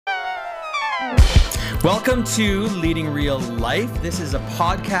Welcome to Leading Real Life. This is a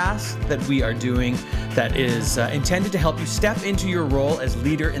podcast that we are doing that is intended to help you step into your role as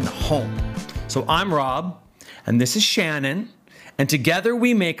leader in the home. So I'm Rob, and this is Shannon, and together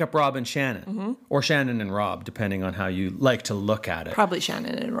we make up Rob and Shannon, or Shannon and Rob, depending on how you like to look at it. Probably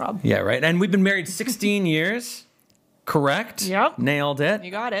Shannon and Rob. Yeah, right. And we've been married 16 years, correct? Yep. Nailed it. You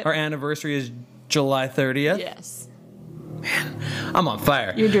got it. Our anniversary is July 30th. Yes. I'm on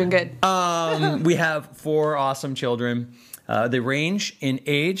fire. You're doing good. We have 4 awesome children. They range in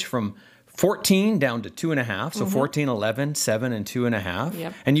age from 14 down to 2.5. So 14, 11, 7, and 2.5.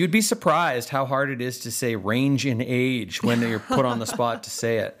 Yep. And you'd be surprised how hard it is to say range in age when you're put on the spot to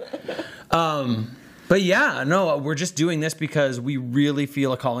say it. But yeah, no, we're just doing this because we really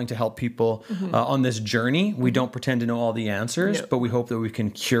feel a calling to help people on this journey. We don't pretend to know all the answers, but we hope that we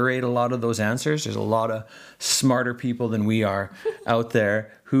can curate a lot of those answers. There's a lot of smarter people than we are out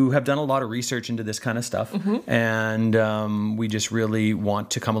there who have done a lot of research into this kind of stuff. And we just really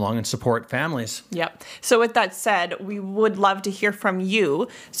want to come along and support families. Yep. So with that said, we would love to hear from you.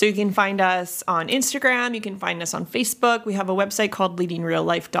 So you can find us on Instagram. You can find us on Facebook. We have a website called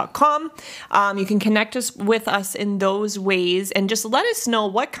leadingreallife.com. You can connect us with us in those ways and just let us know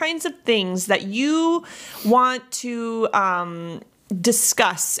what kinds of things that you want to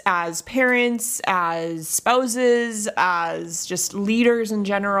discuss as parents, as spouses, as just leaders in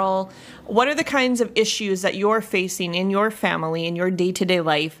general. What are the kinds of issues that you're facing in your family, in your day-to-day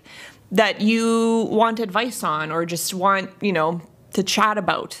life that you want advice on or just want, to chat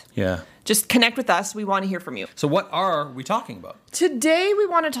about? Yeah. Just connect with us. We want to hear from you. So what are we talking about? Today, we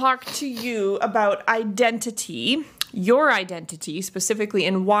want to talk to you about identity, your identity specifically,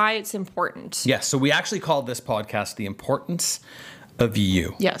 and why it's important. Yes. So we actually called this podcast The Importance of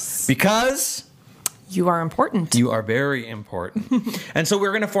You. Yes. Because you are important. you are very important. And so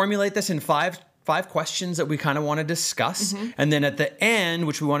we're going to formulate this in five questions that we kind of want to discuss. And then at the end,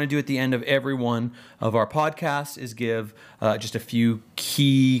 which we want to do at the end of every one of our podcasts, is give just a few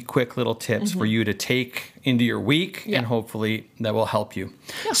key, quick little tips for you to take into your week. And hopefully that will help you.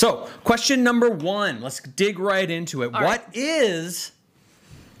 Yeah. So question number 1, let's dig right into it. What is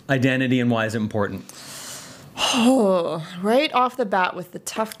identity and why is it important? Oh, right off the bat with the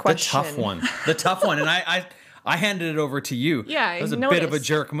tough question. The tough one. And I handed it over to you. Yeah, That was a bit of a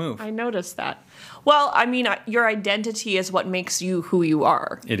jerk move. I noticed that. Well, I mean, your identity is what makes you who you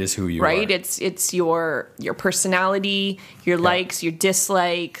are. It is who you are. Right? It's your personality, your likes, your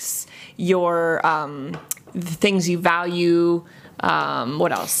dislikes, your the things you value.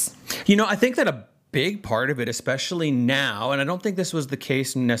 What else? I think that a big part of it, especially now, and I don't think this was the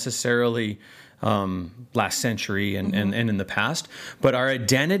case necessarily last century and in the past, but our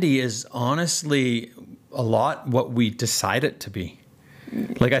identity is honestly a lot what we decide it to be.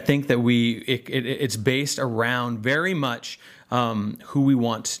 Like, I think that it's based around very much who we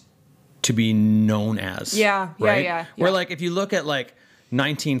want to be known as. Yeah, right? yeah. Where, like, if you look at, like,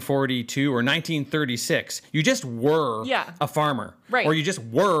 1942 or 1936, you just were a farmer. Right. Or you just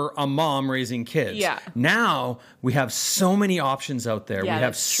were a mom raising kids. Yeah. Now we have so many options out there. Yeah, we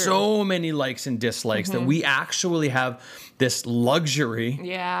have so many likes and dislikes that we actually have this luxury,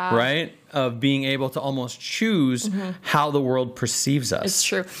 right, of being able to almost choose how the world perceives us. It's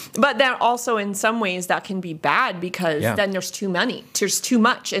true. But then also in some ways that can be bad because then there's too many. There's too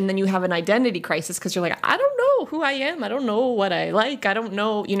much. And then you have an identity crisis because you're like, I don't know who I am. I don't know what I like. I don't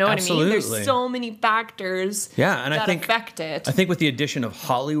know. You know what I mean? There's so many factors and that I think, affect it. I think with the addition of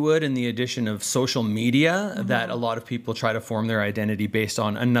Hollywood and the addition of social media that a lot of people try to form their identity based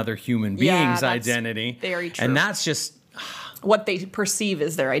on another human being's identity. Very true. And that's just what they perceive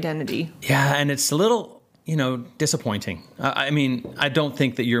as their identity. Yeah, and it's a little, disappointing. I mean, I don't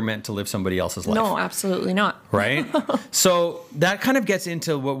think that you're meant to live somebody else's life. No, absolutely not. Right? So that kind of gets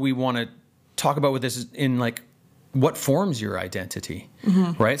into what we want to talk about with this in, like, what forms your identity,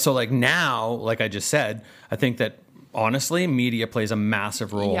 right? So, like, now, like I just said, I think that honestly, media plays a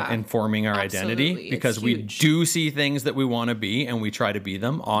massive role in forming our identity because we do see things that we want to be and we try to be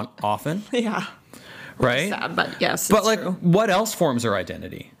them often. Yeah. Right? Sad, but yes, but like, true. What else forms our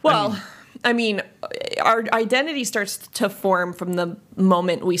identity? Well, I mean, our identity starts to form from the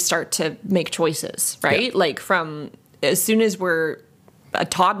moment we start to make choices, right? Yeah. Like from as soon as we're a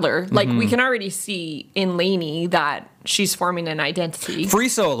toddler, like we can already see in Lainey that she's forming an identity. Free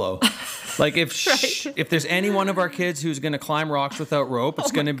solo. Like if there's any one of our kids who's going to climb rocks without rope,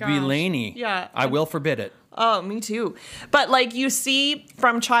 it's going to be Lainey. Yeah. I will forbid it. Oh, me too. But like you see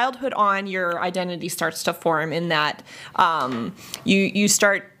from childhood on, your identity starts to form in that you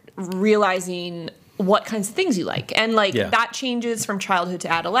start realizing what kinds of things you like. And like Yeah. that changes from childhood to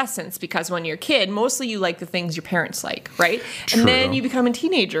adolescence, because when you're a kid, mostly you like the things your parents like, right? True. And then you become a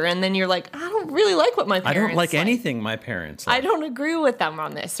teenager and then you're like, I don't really like what my I parents don't like anything my parents I like. don't agree with them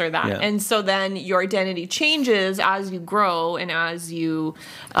on this or that. Yeah. And so then your identity changes as you grow and as you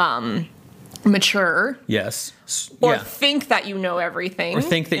mature, Yes. or Yeah. think that you know everything, Or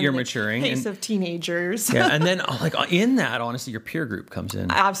think that in you're the maturing Case and- of teenagers, Yeah, and then like in that, honestly, your peer group comes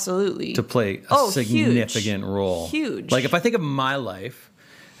in absolutely. to play a Oh, significant role. Huge. Like if I think of my life,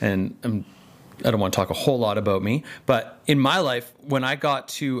 and I don't want to talk a whole lot about me, but in my life, when I got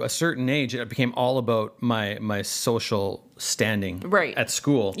to a certain age, it became all about my social standing Right. at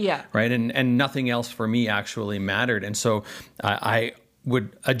school. Yeah. Right. And nothing else for me actually mattered. And so I would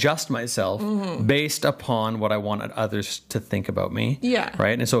adjust myself based upon what I wanted others to think about me. Yeah.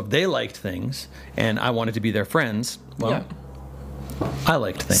 Right. And so if they liked things and I wanted to be their friends, well, Yeah. I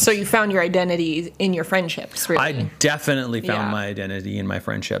liked things. So you found your identity in your friendships, really. I definitely found Yeah. my identity in my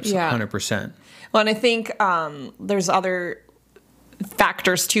friendships, Yeah. 100%. Well, and I think there's other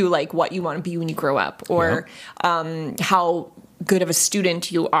factors too, like what you want to be when you grow up, or how good of a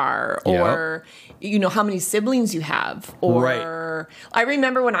student you are, or you know how many siblings you have, or Right. I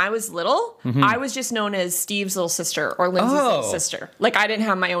remember when I was little, I was just known as Steve's little sister or Lindsay's little Oh. sister. Like I didn't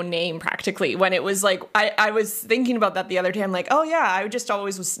have my own name practically. When it was like I was thinking about that the other day. I'm like, oh yeah, I just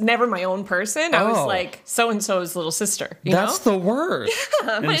always was never my own person. I was Oh. like so and so's little sister. You That's know? the worst.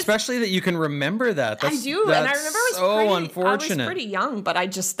 And especially that you can remember that. I That's, do, that's and I remember I was so pretty, unfortunate. I was pretty young, but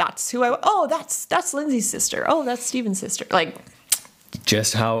that's who I. Oh, that's Lindsay's sister. Oh, that's Steven's sister. Like,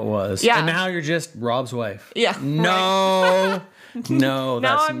 Just how it was. Yeah. And now you're just Rob's wife. Yeah, No. No.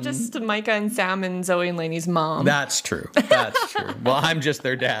 now That's, I'm just Micah and Sam and Zoe and Lainey's mom. That's true. That's true. Well, I'm just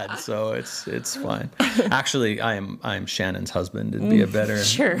their dad, so it's fine. Actually, I am Shannon's husband. It'd be a better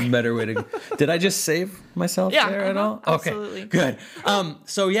Sure. better way to. Did I just save myself Yeah, there at all? Okay, absolutely. good.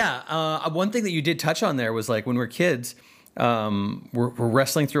 So yeah, one thing that you did touch on there was like when we're kids. We're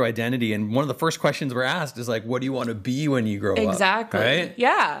wrestling through identity, and one of the first questions we're asked is like, "What do you want to be when you grow up?" Exactly. Right?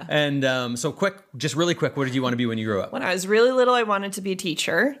 Yeah. And so, just really quick, what did you want to be when you grew up? When I was really little, I wanted to be a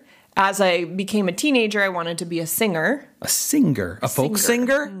teacher. As I became a teenager, I wanted to be a singer. A singer, a folk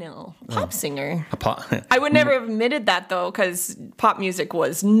singer. No, pop singer. A pop. I would never have admitted that though, because pop music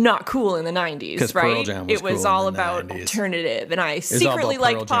was not cool in the 90s, 'Cause right? Pearl Jam was it was cool all in the about 90s. alternative, and I all secretly about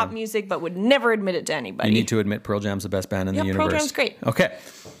Pearl liked pop Jam. music, but would never admit it to anybody. You need to admit Pearl Jam's the best band in the Yeah, universe. Pearl Jam's great. Okay.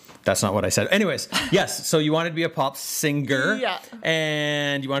 That's not what I said. Anyways, yes. So you wanted to be a pop singer. Yeah.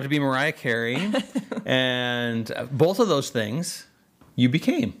 And you wanted to be Mariah Carey. And both of those things you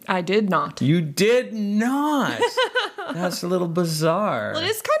became. I did not. You did not. That's a little bizarre. Well,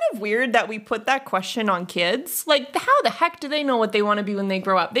 it's kind of weird that we put that question on kids. Like, how the heck do they know what they want to be when they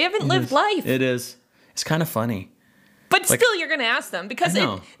grow up? They haven't lived life. It is. It's kind of funny. But still, you're going to ask them because I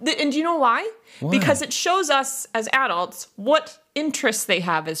know. and do you know why? Why? Because it shows us as adults what interests they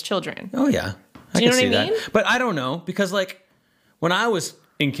have as children. Oh, yeah. Do you know can what I see mean? that. But I don't know. Because, like, when I was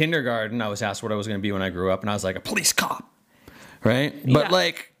in kindergarten, I was asked what I was going to be when I grew up. And I was like, a police cop. Right? But, Yeah.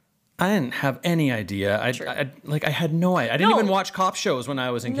 like, I didn't have any idea. I had no idea. I didn't No. even watch cop shows when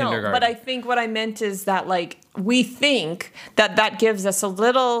I was in No, kindergarten. but I think what I meant is that, like, we think that gives us a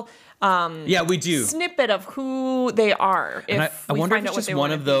little yeah, we do. snippet of who they are. If And I we wonder find if out it's what just they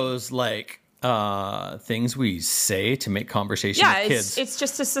one wanna of be. those, like, things we say to make conversation Yeah, with kids. it's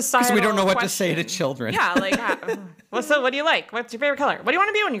just a societal Because we don't know what to say to question. children. Yeah, like, what do you like? What's your favorite color? What do you want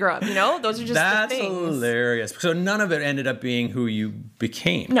to be when you grow up? You know, those are just That's the things. hilarious. So none of it ended up being who you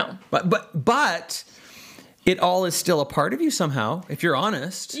became. No. But it all is still a part of you somehow, if you're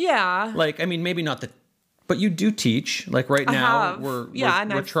honest. Yeah. Like, I mean, maybe not but you do teach. Like right I now, have. we're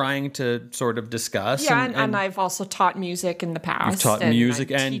I've- trying to sort of discuss. Yeah, and I've also taught music in the past. taught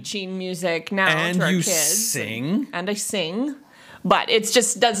music I'm and- teaching music now and to our you kids. sing. And I sing. But it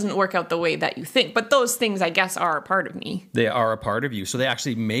just doesn't work out the way that you think. But those things, I guess, are a part of me. They are a part of you. So they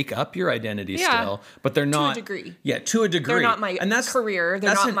actually make up your identity Yeah. still, but they're not. degree. Yeah, to a degree. They're not my career.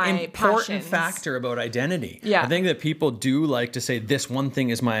 They're that's not an my important passions. factor about identity. Yeah. I think that people do like to say this one thing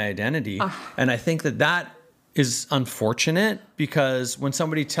is my identity. And I think that is unfortunate because when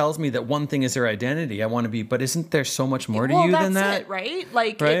somebody tells me that one thing is their identity, I want to be, but isn't there so much more to you than that? It, right?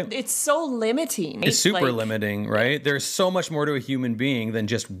 Like, Right? it's so limiting. It's super Like, limiting, right? There's so much more to a human being than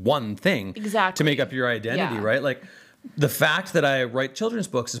just one thing Exactly. to make up your identity, Yeah. right? Like the fact that I write children's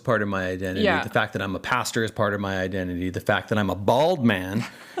books is part of my identity. Yeah. The fact that I'm a pastor is part of my identity. The fact that I'm a bald man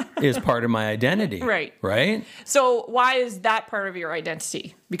is part of my identity. Right. Right? So why is that part of your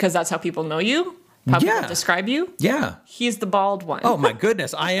identity? Because that's how people know you? how Yeah. people describe you? Yeah. He's the bald one. Oh my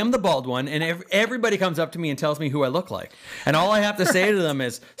goodness, I am the bald one, and everybody comes up to me and tells me who I look like, and all I have to say to them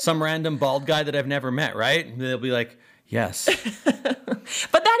is some random bald guy that I've never met, right? And they'll be like, yes.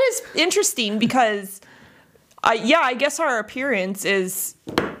 But that is interesting because, I guess our appearance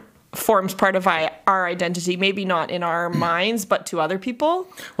forms part of our identity. Maybe not in our minds, but to other people.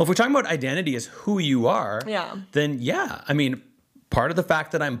 Well, if we're talking about identity as who you are, then yeah, I mean, part of the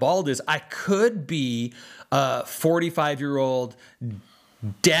fact that I'm bald is I could be a 45-year-old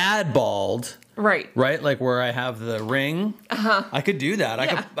dad bald. Right. Like where I have the ring. I could do that.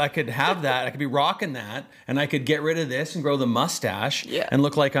 I could have that. I could be rocking that, and I could get rid of this and grow the mustache and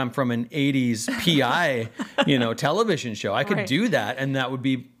look like I'm from an 80s PI, television show. I could do that, and that would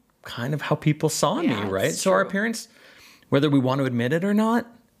be kind of how people saw me, right? So our appearance, whether we want to admit it or not,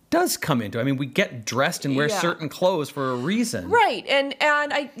 does come into. I mean, we get dressed and wear certain clothes for a reason, right? And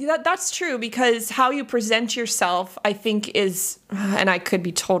that's true, because how you present yourself, I think, is, and I could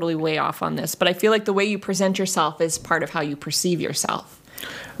be totally way off on this, but I feel like the way you present yourself is part of how you perceive yourself,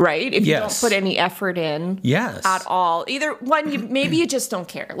 right? If you don't put any effort in, at all, either one, maybe you just don't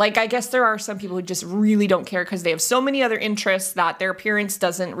care. Like, I guess there are some people who just really don't care because they have so many other interests that their appearance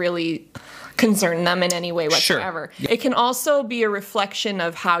doesn't really concern them in any way whatsoever. It can also be a reflection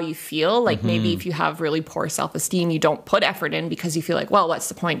of how you feel. Like maybe if you have really poor self-esteem, you don't put effort in because you feel like, well, what's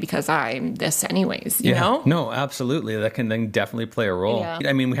the point, because I'm this anyways, you know? No, absolutely. That can then definitely play a role.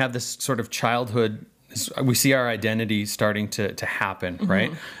 I mean, we have this sort of childhood, we see our identity starting to happen,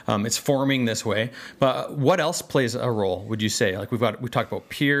 right? It's forming this way. But what else plays a role, would you say? Like we talked about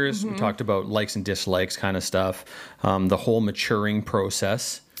peers, we talked about likes and dislikes kind of stuff, the whole maturing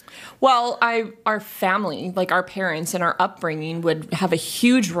process. Well, our family, like our parents and our upbringing, would have a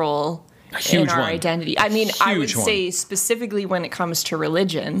huge role in our identity. I mean, I would say specifically when it comes to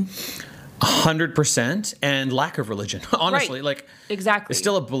religion. 100%, and lack of religion, honestly. Like, exactly. It's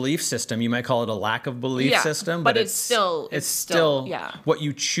still a belief system. You might call it a lack of belief system, but it's still what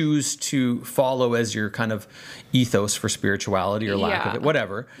you choose to follow as your kind of ethos for spirituality or lack of it,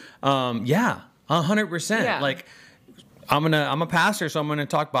 whatever. 100%. Like, I'm a pastor, so I'm gonna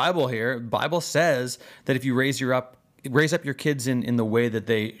talk Bible here. Bible says that if you raise up your kids in the way that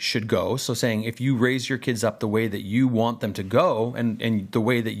they should go. So saying if you raise your kids up the way that you want them to go and the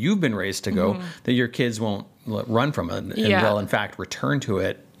way that you've been raised to go, that your kids won't run from it and will in fact return to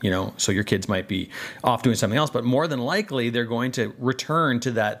it. So your kids might be off doing something else, but more than likely they're going to return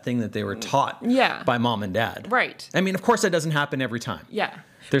to that thing that they were taught by mom and dad. Right. I mean, of course that doesn't happen every time. Yeah.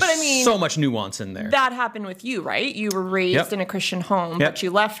 There's so much nuance in there. That happened with you, right? You were raised in a Christian home, but you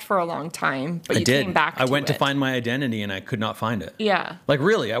left for a long time, but you came back to it. I went to find my identity and I could not find it. Yeah. Like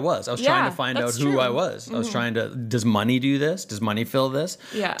really, I was trying to find out who I was. I was trying to, does money do this? Does money fill this?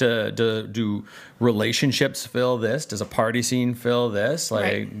 Yeah. Do relationships fill this? Does a party scene fill this?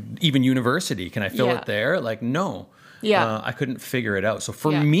 Like even university, can I fill it there? Like, no. Yeah. I couldn't figure it out. So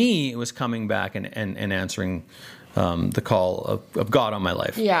for me, it was coming back and answering the call of God on my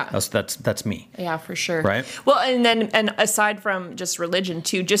life. Yeah. That's me. Yeah, for sure. Right. Well, and aside from just religion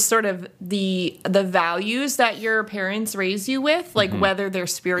too, just sort of the values that your parents raise you with, like whether they're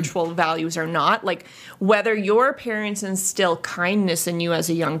spiritual values or not, like whether your parents instill kindness in you as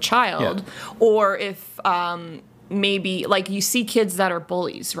a young child, or if maybe like you see kids that are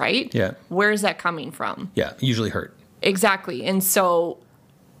bullies, right? Yeah. Where is that coming from? Yeah, usually hurt. Exactly. And so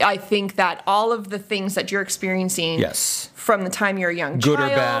I think that all of the things that you're experiencing from the time you're a young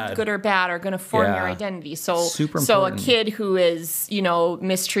child, good or bad, are going to form your identity. So, a kid who is,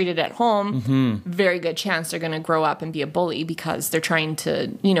 mistreated at home, very good chance they're going to grow up and be a bully because they're trying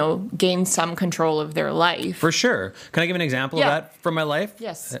to, gain some control of their life. For sure. Can I give an example of that from my life?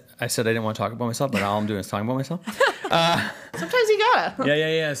 Yes. I said I didn't want to talk about myself, but all I'm doing is talking about myself. Sometimes you gotta.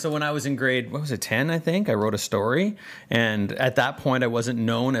 Yeah. So when I was in grade, 10, I think, I wrote a story. And at that point, I wasn't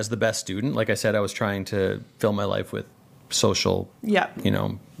known as the best student. Like I said, I was trying to fill my life with social, with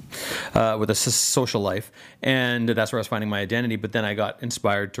a social life. And that's where I was finding my identity. But then I got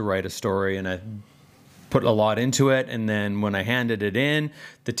inspired to write a story and I put a lot into it. And then when I handed it in,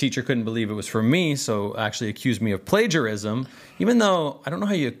 the teacher couldn't believe it was from me. So actually accused me of plagiarism, even though I don't know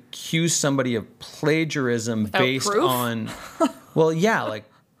how you accuse somebody of plagiarism based on, like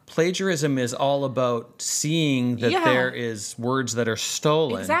plagiarism is all about seeing that there is words that are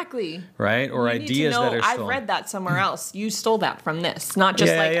stolen. Exactly. Right? Or ideas that are stolen. I've read that somewhere else. You stole that from this. Not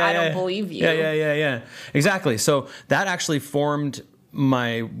just I don't believe you. Yeah. Exactly. So that actually formed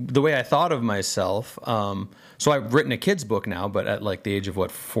the way I thought of myself. So I've written a kid's book now, but at like the age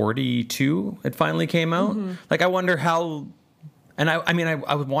of 42, it finally came out. Like I wonder how And I mean,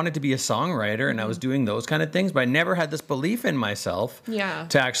 I wanted to be a songwriter and I was doing those kind of things, but I never had this belief in myself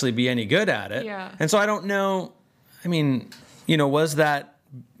to actually be any good at it. Yeah. And so I don't know, I mean, you know, was that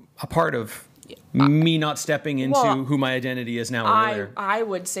a part of me not stepping into who my identity is now earlier? I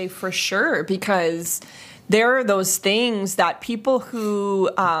would say for sure, because there are those things that people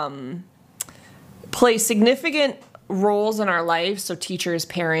who play significant roles in our life, so teachers,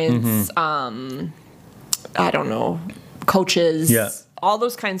 parents, I don't know, coaches, all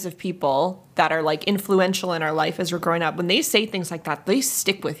those kinds of people that are like influential in our life as we're growing up, when they say things like that, they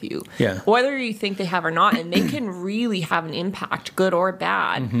stick with you. Whether you think they have or not, and they can really have an impact, good or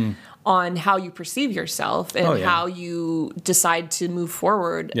bad, on how you perceive yourself and how you decide to move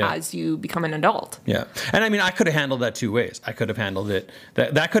forward as you become an adult. And I mean, I could have handled that two ways. I could have handled it.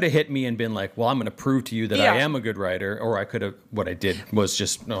 That could have hit me and been like, well, I'm going to prove to you that I am a good writer. Or I could have, what I did was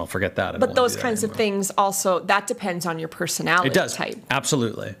just, no, forget that. But those kinds of things also, that depends on your personality type.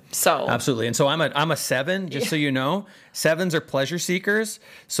 Absolutely. So. Absolutely. And so I'm a 7, just so you know. 7s are pleasure seekers.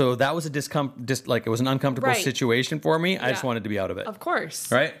 So that was it was an uncomfortable situation for me. I just wanted to be out of it. Of course.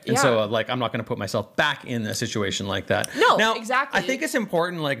 Right? And so like, I'm not going to put myself back in a situation like that. No, now, exactly. I think it's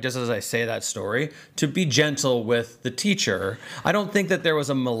important, like, just as I say that story, to be gentle with the teacher. I don't think that there was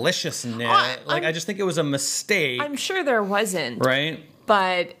a maliciousness. I just think it was a mistake. I'm sure there wasn't. Right?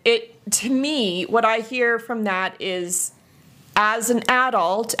 But to me, what I hear from that is, as an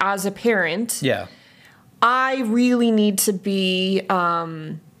adult, as a parent, I really need to be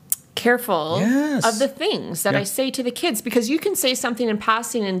careful of the things that I say to the kids, because you can say something in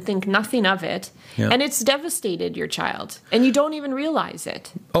passing and think nothing of it, and it's devastated your child, and you don't even realize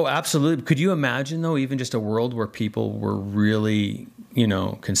it. Oh, absolutely. Could you imagine, though, even just a world where people were really, you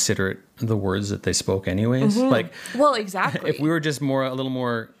know, considerate the words that they spoke anyways? Like, well, exactly. If we were just a little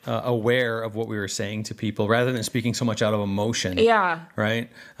more aware of what we were saying to people rather than speaking so much out of emotion.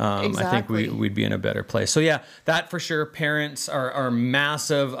 Right? I think we'd be in a better place. So that for sure. Parents are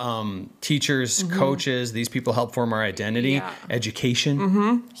massive. Teachers, coaches, these people help form our identity.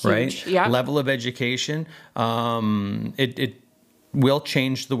 Education, right? Huge. Level of education. It will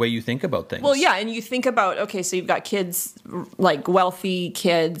change the way you think about things. Well, and you think about, okay, so you've got kids, like wealthy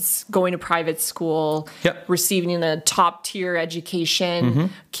kids going to private school, receiving a top tier education,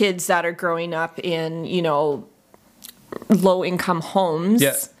 kids that are growing up in, you know, low income homes.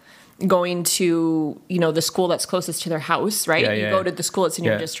 Going to, you know, the school that's closest to their house, right? You go to the school that's in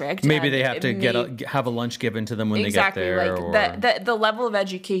your district. Maybe they have to have a lunch given to them when they get there. Like the level of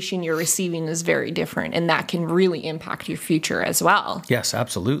education you're receiving is very different, and that can really impact your future as well. Yes,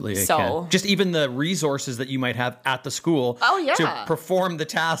 absolutely. It can. Just even the resources that you might have at the school to perform the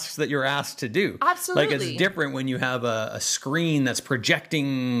tasks that you're asked to do. Absolutely. Like, it's different when you have a screen that's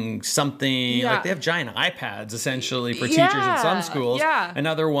projecting something. Like, they have giant iPads essentially for teachers in some schools, and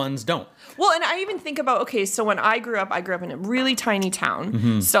other ones don't. Well, and I even think about, okay, so when I grew up in a really tiny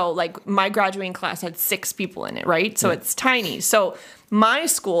town. So like my graduating class had 6 people in it, right? So it's tiny. So my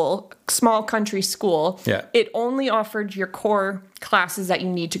school, small country school, it only offered your core classes that you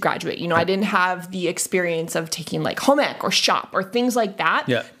need to graduate. You know, I didn't have the experience of taking like home ec or shop or things like that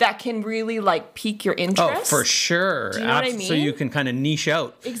that can really like pique your interest. Oh, for sure. Do you know what I mean? So you can kind of niche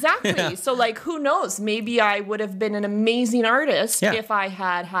out. Exactly. So like, who knows? Maybe I would have been an amazing artist if I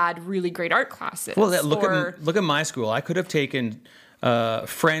had really great art classes. Well, look at my school. I could have taken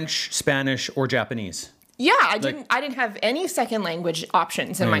French, Spanish, or Japanese. Yeah, I didn't have any second language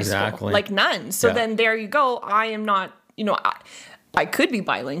options in my school. Like none. So then there you go. I am not, you know, I could be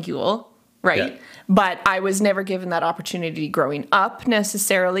bilingual, right? But I was never given that opportunity growing up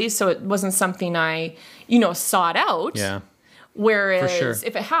necessarily. So it wasn't something I, you know, sought out. Whereas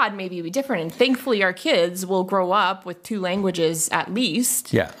if it had, maybe it'd be different. And thankfully our kids will grow up with 2 languages at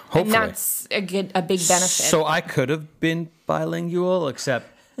least. Yeah, hopefully. And that's a big benefit. So I could have been bilingual, except...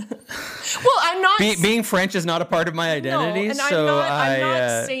 Well, I'm not... Being French is not a part of my identity, and so I'm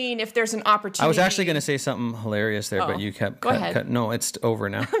not saying if there's an opportunity... I was actually going to say something hilarious there, but you kept... Go ahead. No, it's over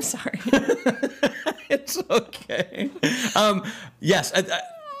now. I'm sorry. It's okay. Yes.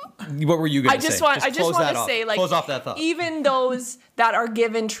 What were you going to say? I just want to say, like, close off that thought. Even those that are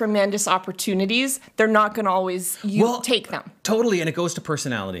given tremendous opportunities, they're not going to always take them. Totally, and it goes to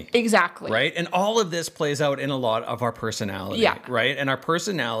personality. Exactly. Right? And all of this plays out in a lot of our personality. Right? And our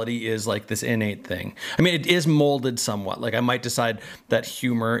personality is like this innate thing. I mean, it is molded somewhat. Like, I might decide that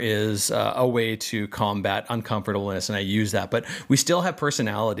humor is a way to combat uncomfortableness, and I use that. But we still have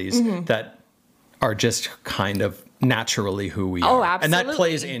personalities that are just kind of naturally who we are. Oh, absolutely. And that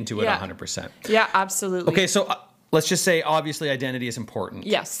plays into it 100%. Yeah, absolutely. Okay, so let's just say, obviously, identity is important.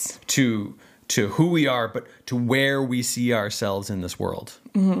 Yes. To to who we are, but to where we see ourselves in this world.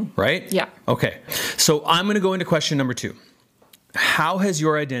 Right? Yeah. Okay. So I'm going to go into question number 2. How has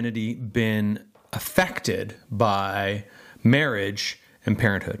your identity been affected by marriage and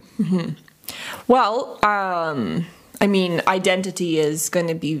parenthood? Well, I mean, identity is going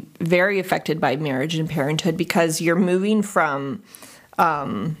to be very affected by marriage and parenthood because you're moving from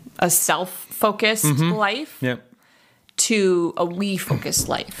a self-focused life Yep. to a we-focused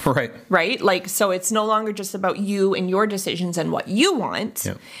life. Right. Right? Like, so it's no longer just about you and your decisions and what you want.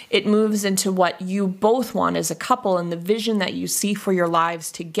 Yep. It moves into what you both want as a couple and the vision that you see for your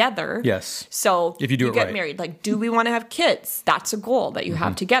lives together. Yes. So If you do it get right. married. Like, do we want to have kids? That's a goal that you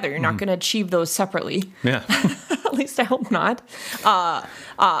have together. You're not going to achieve those separately. Yeah. At least I hope not.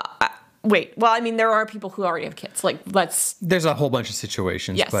 Wait. Well, I mean, there are people who already have kids. Like, There's a whole bunch of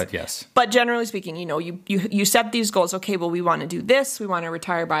situations, yes. but yes. But generally speaking, you know, you set these goals. Okay, well, we want to do this. We want to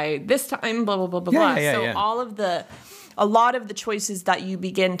retire by this time. Blah blah blah blah blah. Yeah, so yeah. a lot of the choices that you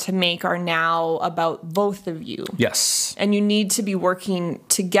begin to make are now about both of you. Yes. And you need to be working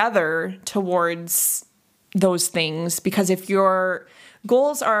together towards those things because if your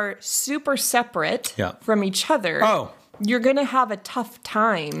goals are super separate Yeah. from each other, you're going to have a tough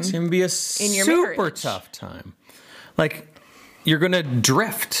time. It's going to be a your super marriage. tough time. Like, you're going to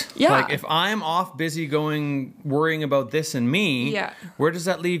drift. Yeah. Like, if I'm off busy worrying about this and me, Yeah. where does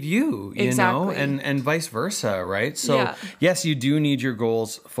that leave you? You Exactly. know? And vice versa, right? So, Yeah. yes, you do need your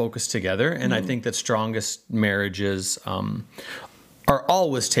goals focused together. And I think that strongest marriages are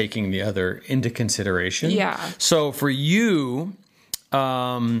always taking the other into consideration. Yeah. So, for you,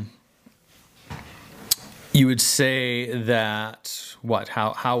 you would say that what?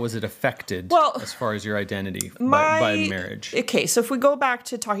 How was it affected as far as your identity by marriage? Okay, so if we go back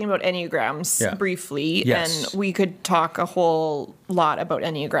to talking about Enneagrams briefly, Yes. and we could talk a whole lot about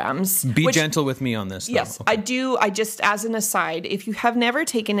Enneagrams. Be gentle with me on this, though. Yes, Okay. I do. I just, as an aside, if you have never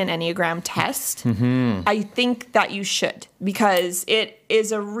taken an Enneagram test, I think that you should because it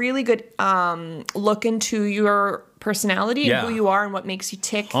is a really good look into your personality Yeah. and who you are and what makes you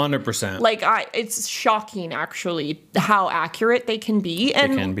tick. 100%. Like it's shocking actually how accurate they can be.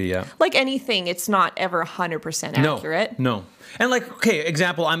 And It can be, yeah. like anything, it's not ever 100% accurate. No. And like, okay,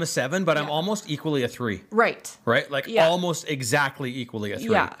 example, I'm a 7, but I'm almost equally a 3. Right. Right? Like Yeah. almost exactly equally a 3.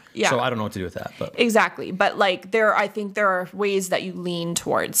 Yeah, yeah. So I don't know what to do with that, but Exactly. But like I think there are ways that you lean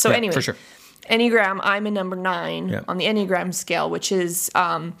towards. So Yeah, anyway, for sure. Enneagram, I'm a number 9 on the Enneagram scale, which is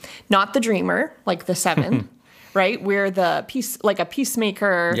not the dreamer, like the 7, right? We're the a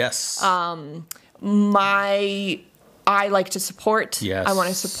peacemaker. yes. I like to support. Yes. I want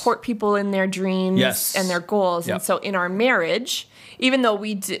to support people in their dreams Yes. and their goals. Yep. And so in our marriage, even though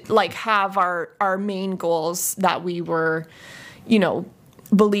we have our main goals that we were,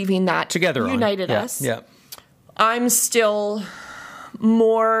 believing that Together united on. us, Yeah. I'm still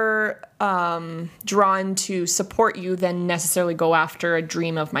more drawn to support you than necessarily go after a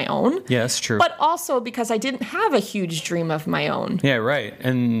dream of my own. Yeah, that's true. But also because I didn't have a huge dream of my own. Yeah, right.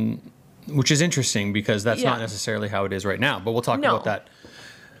 And which is interesting because that's not Yeah. necessarily how it is right now, but we'll talk No. about that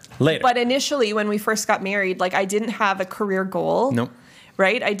later. But initially, when we first got married, like I didn't have a career goal. Nope.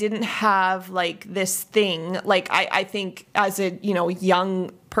 Right? I didn't have like this thing. Like I think as a,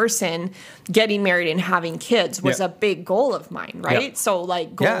 young person, getting married and having kids was Yeah. a big goal of mine, right? Yeah. So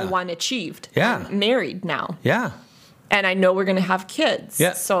like goal Yeah. 1 achieved. Yeah. I'm married now. Yeah. And I know we're going to have kids.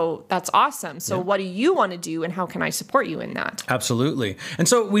 Yeah. So that's awesome. So what do you want to do and how can I support you in that? Absolutely. And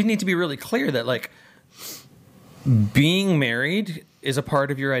so we need to be really clear that like being married is a part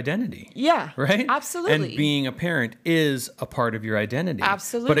of your identity. Yeah. Right? Absolutely. And being a parent is a part of your identity.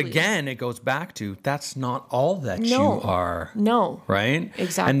 Absolutely. But again, it goes back to that's not all that No. you are. No. Right?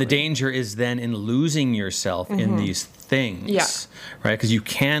 Exactly. And the danger is then in losing yourself in these things. Yeah. Right? Because you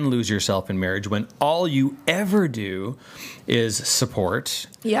can lose yourself in marriage when all you ever do is support.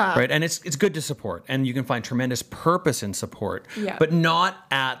 Yeah. Right? And it's good to support. And you can find tremendous purpose in support. Yeah. But not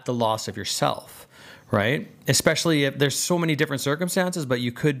at the loss of yourself. Right? Especially if there's so many different circumstances, but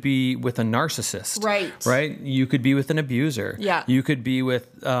you could be with a narcissist. Right. Right? You could be with an abuser. Yeah. You could be with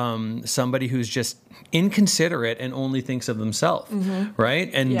somebody who's just inconsiderate and only thinks of themselves. Right?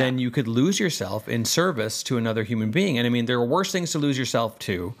 And Yeah. then you could lose yourself in service to another human being. And I mean, there are worse things to lose yourself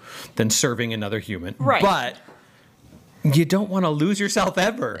to than serving another human. Right. But you don't want to lose yourself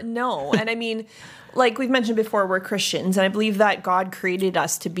ever. No. And I mean, like we've mentioned before, we're Christians, and I believe that God created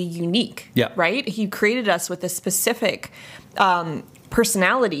us to be unique. Yeah. Right? He created us with a specific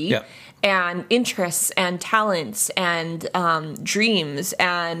personality. Yeah. And interests and talents and dreams,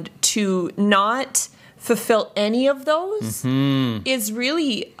 and to not fulfill any of those is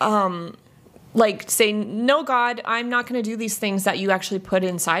really like say, no, God, I'm not going to do these things that you actually put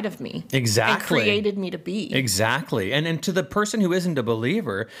inside of me. Exactly. And created me to be. Exactly. And to the person who isn't a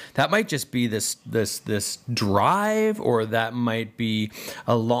believer, that might just be this drive, or that might be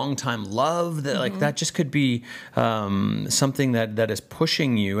a long time love, that like that just could be something that is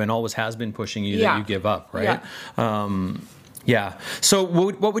pushing you and always has been pushing you, that you give up, right? Yeah. So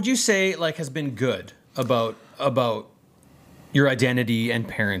what would you say like has been good about your identity and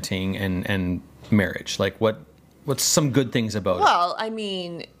parenting and marriage? Like what's some good things about it? Well, I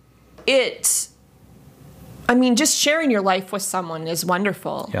mean, just sharing your life with someone is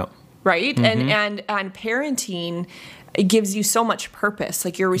wonderful. Yeah. Right? And parenting, it gives you so much purpose.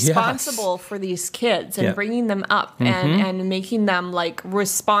 Like you're responsible for these kids and bringing them up and making them like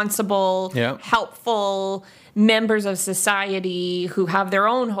responsible, helpful members of society who have their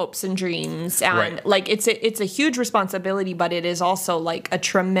own hopes and dreams. And like it's a huge responsibility, but it is also like a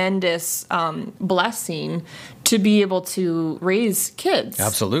tremendous blessing to be able to raise kids.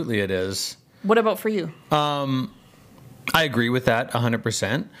 Absolutely it is. What about for you? I agree with that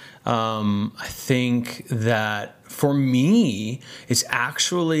 100%. I think that for me, it's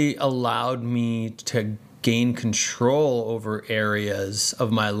actually allowed me to gain control over areas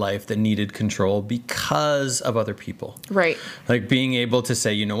of my life that needed control because of other people. Right. Like being able to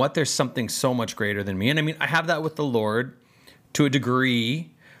say, you know what, there's something so much greater than me. And I mean, I have that with the Lord to a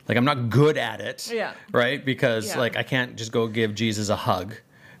degree. Like I'm not good at it. Yeah. Right? Because like I can't just go give Jesus a hug.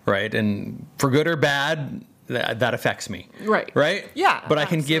 Right? And for good or bad, that affects me. Right? Yeah. But I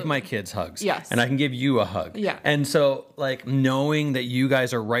can give my kids hugs. Yes. And I can give you a hug. Yeah. And so, like, knowing that you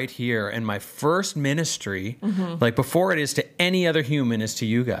guys are right here, and my first ministry, like, before it is to any other human, is to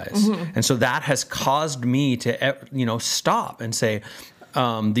you guys. And so that has caused me to, stop and say,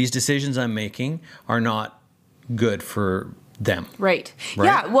 these decisions I'm making are not good for them. Right.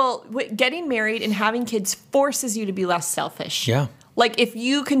 Yeah. Well, getting married and having kids forces you to be less selfish. Yeah. Like if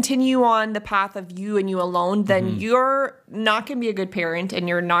you continue on the path of you and you alone, then you're not going to be a good parent and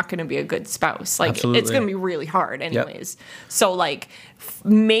you're not going to be a good spouse. Like Absolutely. It's going to be really hard anyways. So like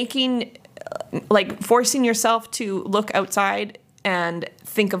forcing yourself to look outside and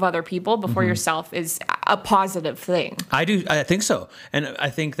think of other people before yourself is a positive thing. I think so. And I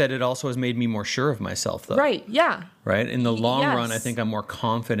think that it also has made me more sure of myself, though. Right. Yeah. Right. In the long run, I think I'm more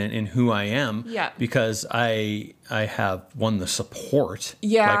confident in who I am. Yeah. Because I have the support.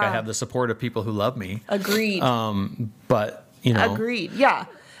 Yeah. Like I have the support of people who love me. Agreed. But Agreed. Yeah.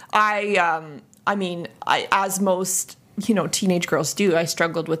 I as most teenage girls do, I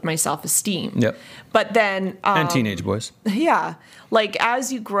struggled with my self-esteem. Yep. But then and teenage boys. Yeah. Like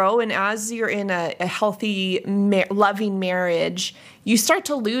as you grow and as you're in a healthy, loving marriage, you start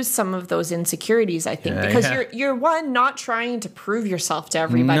to lose some of those insecurities, I think, because you're not trying to prove yourself to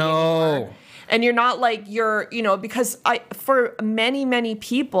everybody anymore. And you're not like because for many, many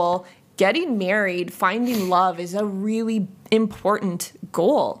people, getting married, finding love is a really important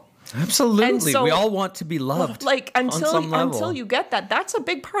goal. Absolutely. So, we all want to be loved. Like until you get that, that's a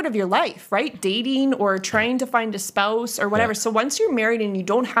big part of your life, right? Dating or trying to find a spouse or whatever. Yeah. So once you're married and you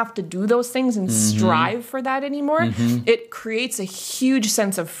don't have to do those things and strive for that anymore, it creates a huge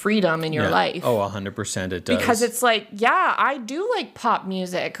sense of freedom in your life. Oh, 100% it does. Because it's like, I do like pop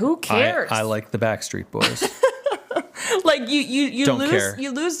music. Who cares? I like the Backstreet Boys. Like you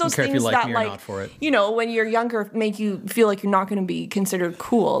lose those things like that me or not for it. When you're younger make you feel like you're not going to be considered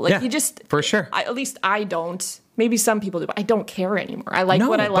cool. Like you just for sure. At least I don't. Maybe some people do, but I don't care anymore. I like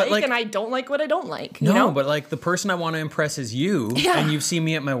what I like and I don't like what I don't like. But like the person I want to impress is you, and you've seen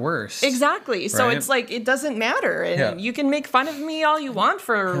me at my worst. Exactly. So it's like it doesn't matter, and you can make fun of me all you want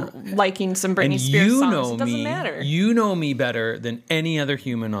for liking some Britney Spears songs. It doesn't matter. You know me better than any other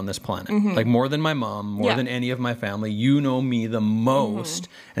human on this planet. Like more than my mom, more than any of my family. You know me the most,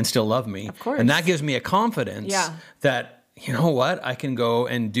 and still love me. Of course. And that gives me a confidence that you know what, I can go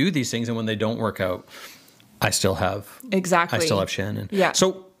and do these things, and when they don't work out, I still have Shannon. Yeah.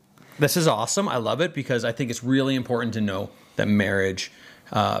 So this is awesome. I love it because I think it's really important to know that marriage,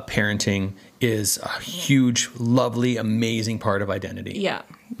 parenting is a huge, lovely, amazing part of identity. Yeah.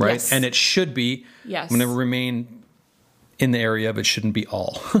 Right. Yes. And it should be. Yes. When it remain in the area, but it shouldn't be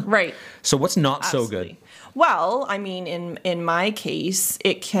all. Right. So what's not Absolutely. so good? Well, I mean, in my case,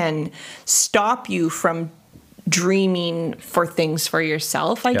 it can stop you from dreaming for things for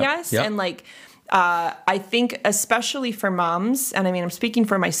yourself, I guess. Yep. And like, I think especially for moms, and I mean, I'm speaking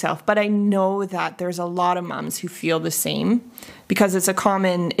for myself, but I know that there's a lot of moms who feel the same because it's a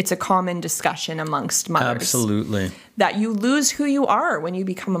common discussion amongst mothers. Absolutely. That you lose who you are when you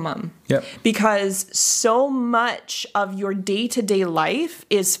become a mom. Yep. Because so much of your day-to-day life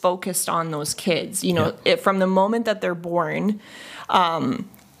is focused on those kids. You know, from the moment that they're born,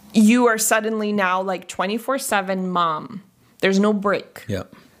 you are suddenly now like 24/7 mom. There's no break.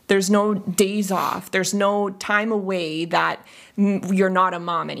 Yep. There's no days off. There's no time away that you're not a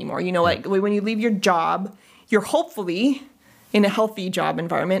mom anymore. You know, like when you leave your job, you're hopefully in a healthy job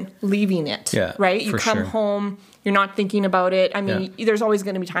environment, leaving it, right? You come home, you're not thinking about it. I mean, there's always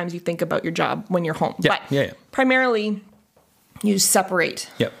going to be times you think about your job when you're home, but primarily you separate.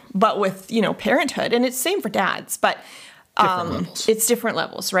 Yep. But with, you know, parenthood, and it's same for dads, but it's different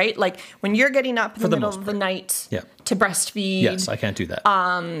levels, right? Like when you're getting up in the middle of the night to breastfeed. Yes, I can't do that.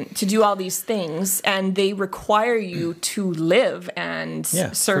 To do all these things, and they require you to live and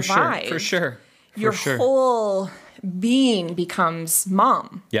survive. For sure. Your whole being becomes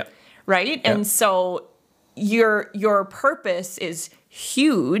mom. Yeah. Right? And so your purpose is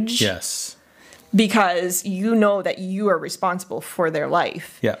huge. Yes. Because you know that you are responsible for their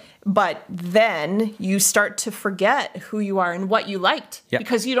life. Yeah. But then you start to forget who you are and what you liked. Yeah.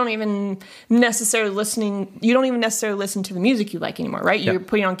 Because you don't even necessarily listen to the music you like anymore, right? You're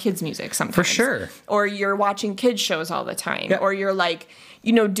putting on kids' music sometimes. For sure. Or you're watching kids' shows all the time. Yeah. Or you're like,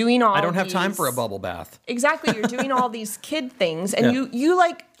 you know, doing all I don't have time for a bubble bath. Exactly. You're doing all these kid things. And you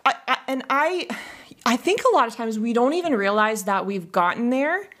like, I think a lot of times we don't even realize that we've gotten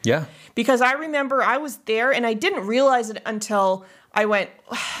there. Yeah. Because I remember I was there and I didn't realize it until I went,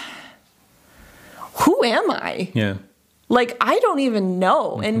 who am I? Yeah. Like, I don't even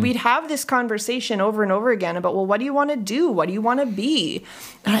know. Mm-hmm. And we'd have this conversation over and over again about, well, what do you want to do? What do you want to be?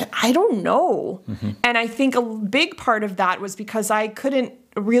 And I don't know. Mm-hmm. And I think a big part of that was because I couldn't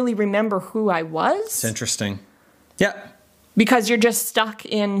really remember who I was. It's interesting. Yeah. Because you're just stuck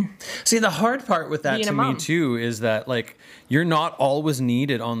in. See, the hard part with that to me too is that like you're not always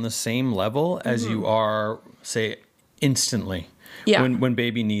needed on the same level as you are, say, instantly. Yeah. When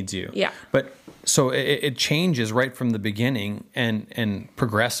baby needs you. Yeah. But so it changes right from the beginning and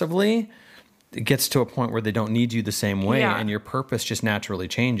progressively it gets to a point where they don't need you the same way and your purpose just naturally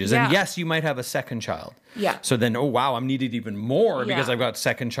changes. Yeah. And yes, you might have a second child. Yeah. So then, oh wow, I'm needed even more because I've got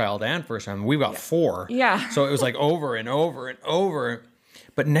second child and first child. We've got 4. Yeah. So it was like over and over and over.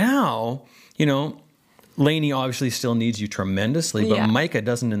 But now, you know, Lainey obviously still needs you tremendously, but Micah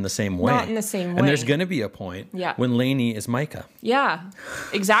doesn't in the same way. Not in the same way. And there's going to be a point when Lainey is Micah. Yeah,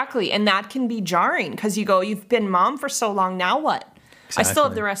 exactly. And that can be jarring because you go, you've been mom for so long, now what? Exactly. I still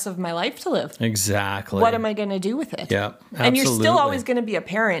have the rest of my life to live. Exactly. What am I going to do with it? Yeah, absolutely. And you're still always going to be a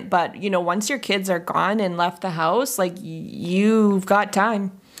parent, but you know, once your kids are gone and left the house, like you've got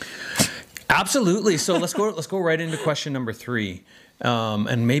time. Absolutely. So let's go right into question number 3.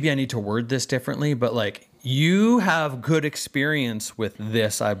 And maybe I need to word this differently, but like you have good experience with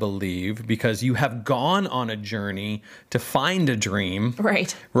this, I believe, because you have gone on a journey to find a dream.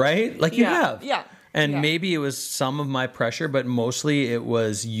 Right. Right? Like you have. Yeah. And maybe it was some of my pressure, but mostly it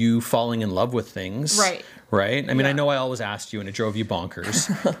was you falling in love with things. Right. Right? I mean, I know I always asked you and it drove you bonkers.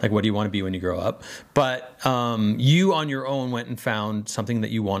 Like, what do you want to be when you grow up? But you on your own went and found something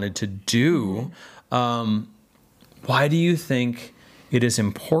that you wanted to do. Why do you think it is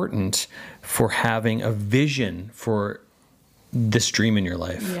important for having a vision for this dream in your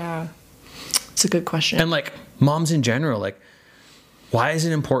life? Yeah. It's a good question. And like moms in general, like, why is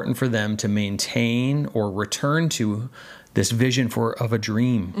it important for them to maintain or return to this vision of a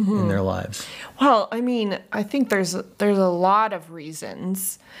dream in their lives? Well, I mean, I think there's a lot of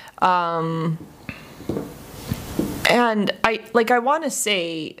reasons. And I want to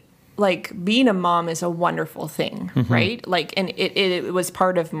say, like, being a mom is a wonderful thing, right? Like, and it was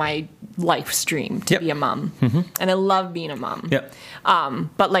part of my life's dream to be a mom. And I love being a mom. Yep.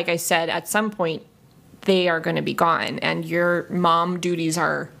 But like I said, at some point, they are going to be gone and your mom duties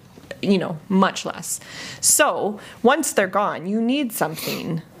are, you know, much less. So once they're gone, you need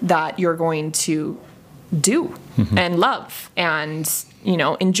something that you're going to do and love and, you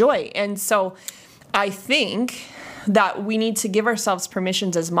know, enjoy. And so I think that we need to give ourselves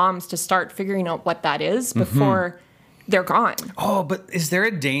permissions as moms to start figuring out what that is before they're gone. Oh, but is there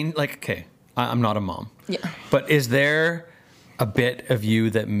a like, okay, I'm not a mom. Yeah. But is there a bit of you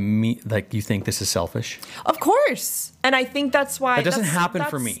that like you think this is selfish? Of course. And I think that's why that doesn't happen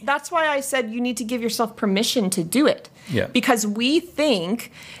for me. That's why I said you need to give yourself permission to do it. Yeah. Because we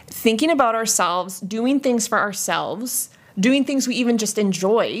thinking about ourselves, doing things for ourselves doing things we even just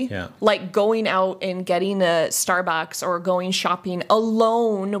enjoy, Yeah. like going out and getting a Starbucks or going shopping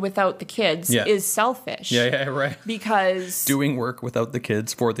alone without the kids Yeah. is selfish. Yeah, right. Because Doing work without the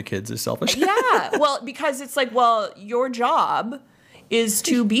kids for the kids is selfish. yeah, well, because it's like, well, your job is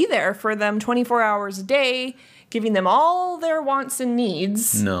to be there for them 24 hours a day, giving them all their wants and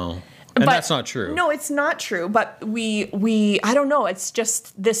needs. No. And that's not true. No, it's not true. But we I don't know. It's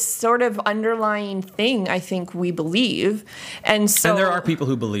just this sort of underlying thing I think we believe. And so And there are people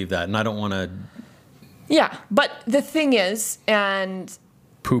who believe that, and I don't want to yeah. But the thing is, and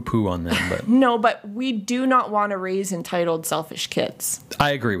poo-poo on them, but no, but we do not want to raise entitled, selfish kids. I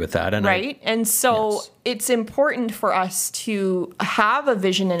agree with that. And Right. And so Yes. it's important for us to have a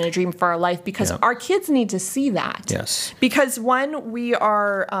vision and a dream for our life because Yeah. our kids need to see that. Yes. Because when we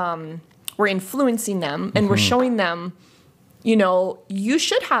are, we're influencing them and we're showing them, you know, you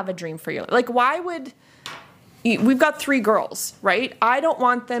should have a dream for your life. Like, why would, we've got 3 girls, right? I don't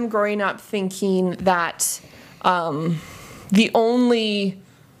want them growing up thinking that the only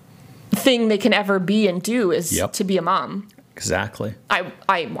thing they can ever be and do is Yep. to be a mom. Exactly.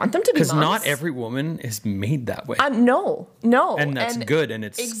 I want them to be Because moms. not every woman is made that way. No. And that's good, and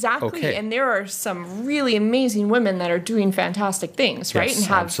it's exactly. okay. And there are some really amazing women that are doing fantastic things, right? Yes, And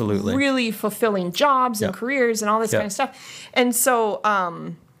have absolutely. really fulfilling jobs and Yep. careers and all this Yep. kind of stuff. And so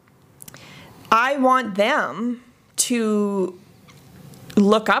I want them to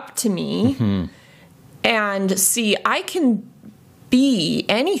look up to me Mm-hmm. and see I can be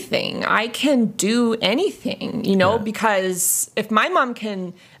anything. I can do anything, you know, Yeah. because if my mom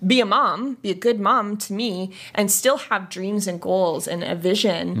can be a mom, be a good mom to me, and still have dreams and goals and a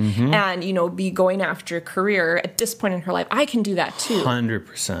vision Mm-hmm. and, you know, be going after a career at this point in her life, I can do that too.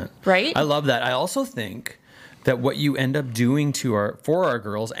 100%. Right? I love that. I also think that what you end up doing for our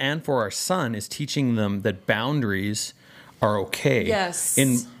girls and for our son is teaching them that boundaries are okay. Yes.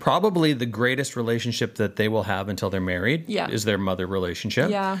 In probably the greatest relationship that they will have until they're married Yeah. is their mother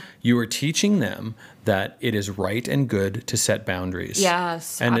relationship. Yeah. You are teaching them that it is right and good to set boundaries.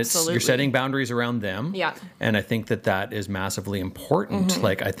 Yes, and absolutely. you're setting boundaries around them. Yeah. And I think that is massively important. Mm-hmm.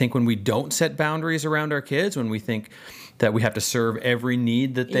 Like, I think when we don't set boundaries around our kids, when we think that we have to serve every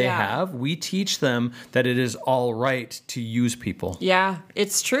need that they Yeah. have, we teach them that it is all right to use people. Yeah,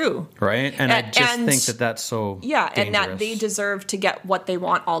 it's true. Right? And I just and- think that that's so Yeah, dangerous. and that they deserve to get what they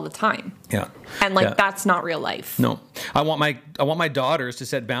want all the time. Yeah. And like Yeah. that's not real life. No. I want my daughters to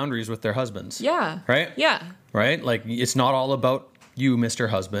set boundaries with their husbands. Yeah. Right? Yeah. Right? Like, it's not all about you, Mr.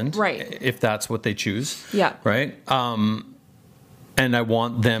 Husband. Right. If that's what they choose. Yeah. Right? And I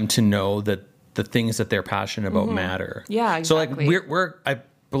want them to know that the things that they're passionate about matter. Mm-hmm. Yeah, So, like, exactly. we're I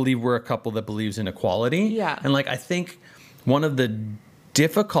believe we're a couple that believes in equality. Yeah. And, like, I think one of the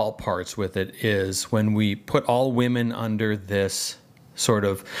difficult parts with it is when we put all women under this sort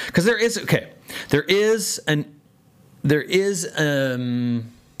of, because there is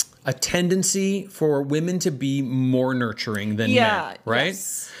a tendency for women to be more nurturing than Yeah, men, right?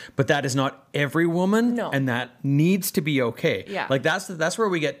 yes. But that is not every woman, No. and that needs to be okay. Yeah. Like, that's where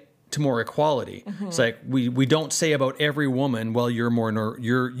we get to more equality. It's like we don't say about every woman, well,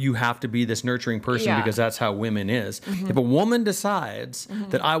 you have to be this nurturing person Yeah. because that's how women is. If a woman decides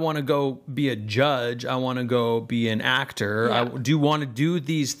that I want to go be a judge, I want to go be an actor, Yeah. I do want to do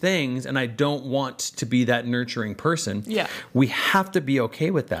these things, and I don't want to be that nurturing person. Yeah. We have to be okay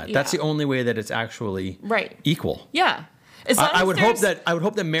with that. That's Yeah. the only way that it's actually Right. equal. Yeah. As long I as would hope there's-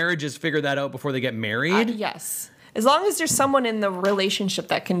 that marriages figure that out before they get married. yes. As long as there's someone in the relationship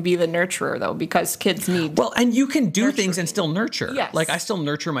that can be the nurturer, though, because kids need. Well, and you can do things and still nurture. Yes. Like, I still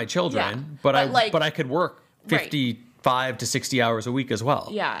nurture my children, Yeah. but But I could work Right. 55 to 60 hours a week as well.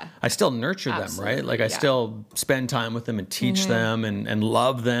 Yeah. I still nurture them, right? Absolutely, Like, I yeah. still spend time with them and teach them and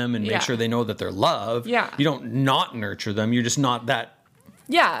love them and Yeah. make sure they know that they're loved. Yeah. You don't not nurture them. You're just not that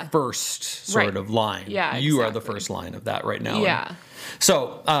yeah. first sort Right. of line. Yeah, You are the exactly. first line of that right now. Yeah.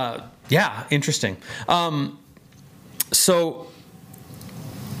 So, yeah, interesting. So,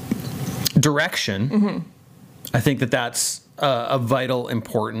 direction, I think that's a vital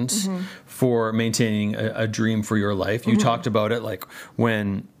importance for maintaining a dream for your life. You talked about it, like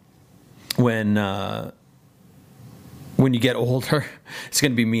when you get older, it's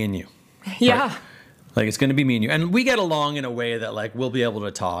going to be me and you. Yeah. Like, it's going to be me and you. And we get along in a way that, like, we'll be able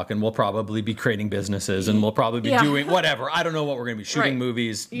to talk, and we'll probably be creating businesses, and we'll probably be Yeah. doing whatever. I don't know what we're going to be shooting Right.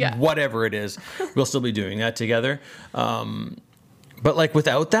 movies, Yeah. whatever it is. We'll still be doing that together. But, like,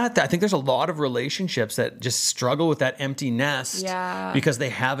 without that, I think there's a lot of relationships that just struggle with that empty nest Yeah. because they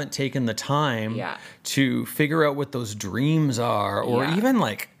haven't taken the time Yeah. to figure out what those dreams are, or Yeah. even,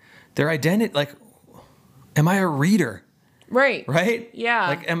 like, their identity. Like, am I a reader? Right. Right? Yeah.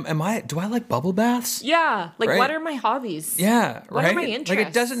 Like, do I like bubble baths? Yeah. Like, Right? what are my hobbies? Yeah, What right? are my Like, interests?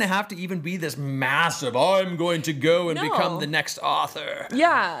 it doesn't have to even be this massive, I'm going to go and No. become the next author.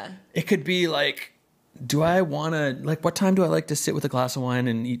 Yeah. It could be like, do I want to, like, what time do I like to sit with a glass of wine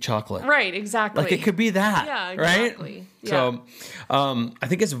and eat chocolate? Right. Exactly. Like, it could be that. Yeah, exactly. Right? Yeah. So, I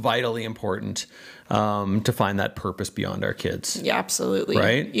think it's vitally important to find that purpose beyond our kids. Yeah, absolutely.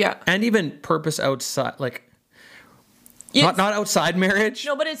 Right? Yeah. And even purpose outside, like, It's- not outside marriage.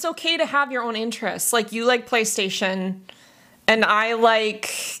 No, but it's okay to have your own interests. Like, you like PlayStation and I like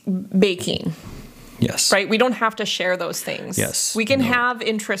baking. Yes. Right? We don't have to share those things. Yes. We can No. have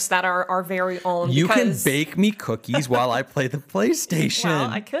interests that are our very own. You can because- bake me cookies while I play the PlayStation. Well,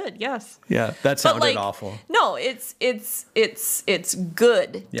 I could, yes. Yeah, that But sounded like, awful. no, it's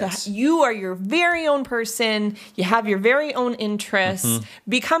good. Yes. You are your very own person. You have your very own interests. Mm-hmm.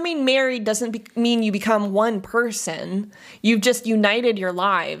 Becoming married doesn't mean you become one person. You've just united your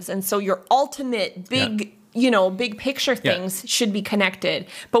lives, and so your ultimate big. Big picture things should be connected,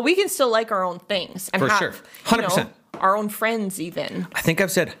 but we can still like our own things and For have, sure. 100%. our own friends even. I think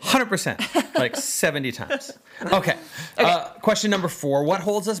I've said 100% like 70 times. Okay. Question number 4. What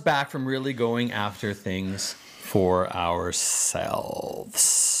holds us back from really going after things for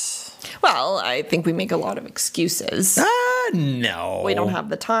ourselves? Well, I think we make a lot of excuses. No. We don't have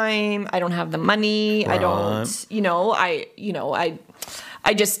the time. I don't have the money. I don't,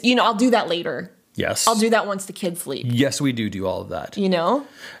 I just, I'll do that later. Yes. I'll do that once the kids leave, Yes, we do all of that.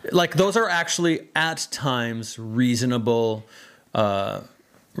 Like, those are actually at times reasonable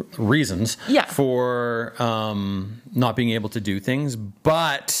reasons for not being able to do things,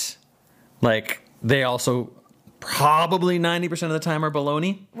 but like, they also probably 90% of the time are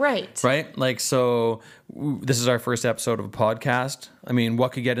baloney. Right. Like, so this is our first episode of a podcast. I mean,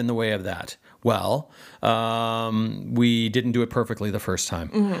 what could get in the way of that? Well, we didn't do it perfectly the first time.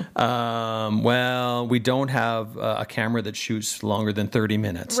 Mm-hmm. Well, we don't have a camera that shoots longer than 30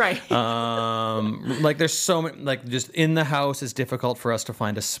 minutes. Right. Like, there's so many, like, just in the house is difficult for us to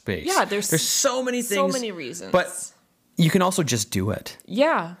find a space. Yeah, there's so many things. So many reasons. But you can also just do it.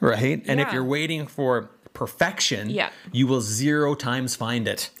 Yeah. Right? And if Yeah. you're waiting for perfection, Yeah. you will 0 times find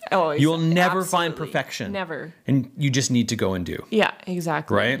it. Oh, you will never find absolutely. perfection. Never. And you just need to go and do. Yeah,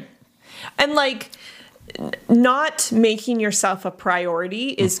 exactly. Right? And like, not making yourself a priority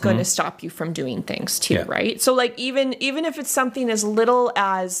is going to stop you from doing things too, Yeah. right? So like, even if it's something as little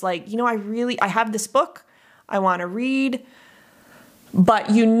as like, I have this book I want to read, but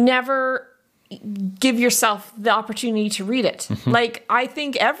you never give yourself the opportunity to read it. Like, I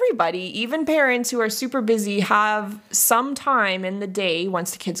think everybody, even parents who are super busy, have some time in the day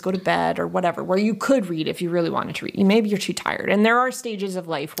once the kids go to bed or whatever, where you could read if you really wanted to read. Maybe you're too tired. And there are stages of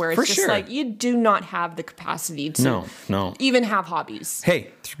life where it's For just sure. like, you do not have the capacity to No. even have hobbies.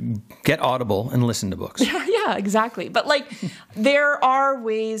 Hey, get Audible and listen to books. Yeah, exactly. But like, there are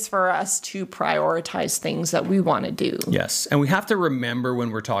ways for us to prioritize things that we want to do. Yes. And we have to remember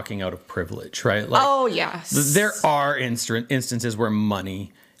when we're talking out of privilege, right? Like, Oh, yes. there are instances where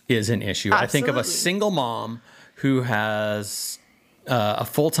money is an issue. I think of a Absolutely. single mom who has a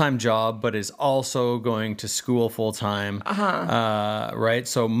full-time job, but is also going to school full-time. Right?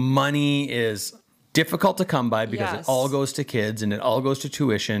 So money is difficult to come by because Yes. it all goes to kids and it all goes to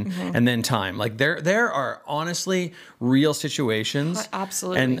tuition and then time. Like, there are honestly real situations.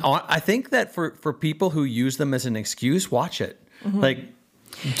 Absolutely. And I think that for people who use them as an excuse, watch it. Like,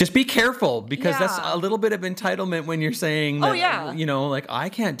 just be careful, because that's Yeah. a little bit of entitlement when you're saying that, Oh, yeah. like, I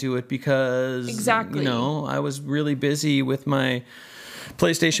can't do it because, Exactly. I was really busy with my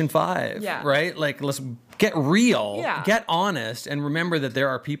PlayStation 5, Yeah. right? Like, let's get real, Yeah. get honest, and remember that there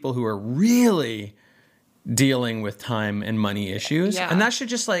are people who are really dealing with time and money issues. Yeah. And that should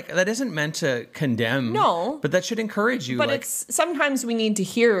just, like, that isn't meant to condemn. No. But that should encourage you. But like, it's sometimes we need to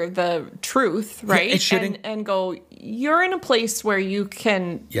hear the truth, right? it shouldn't- and go, you're in a place where you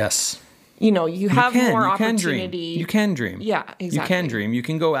can, yes. you have can, more you can opportunity. dream. You can dream. Yeah, You exactly. can dream. You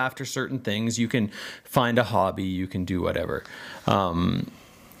can go after certain things. You can find a hobby. You can do whatever.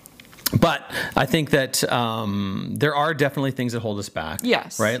 But I think that there are definitely things that hold us back.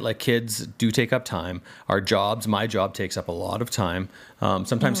 Yes. Right? Like, kids do take up time. Our jobs, my job takes up a lot of time.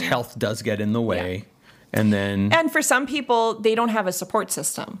 Sometimes health does get in the way. And then... And for some people, they don't have a support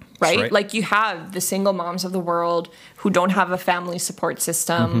system, right? right. Like, you have the single moms of the world who don't have a family support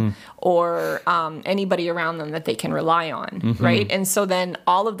system or anybody around them that they can rely on, right? And so then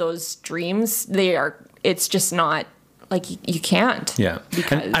all of those dreams, it's just not, like, you can't. Yeah.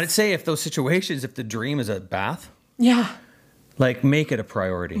 Because, And I'd say if those situations, if the dream is a bath, yeah. like, make it a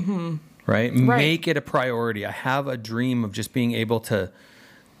priority. right? Make it a priority. I have a dream of just being able to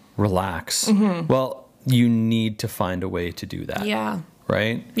relax. Well, you need to find a way to do that. Yeah.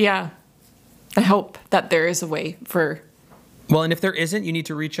 Right? Yeah. I hope that there is a way for... Well, and if there isn't, you need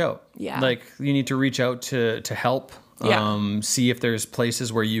to reach out. Yeah. Like, you need to reach out to help. Yeah. See if there's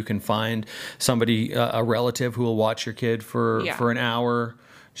places where you can find somebody, a relative who will watch your kid for an hour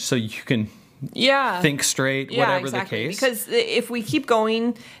so you can think straight, whatever the case. Because if we keep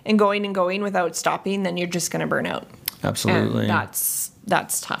going and going and going without stopping, then you're just going to burn out. Absolutely. And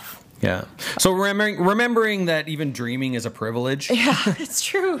that's tough. Yeah. So remembering that even dreaming is a privilege. Yeah, it's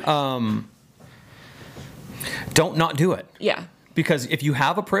true. Don't not do it. Yeah. Because if you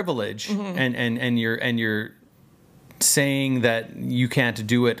have a privilege and you're saying that you can't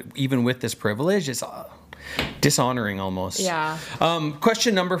do it even with this privilege, it's dishonoring almost. Yeah.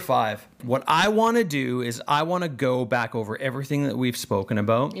 Question number 5. What I want to do is I want to go back over everything that we've spoken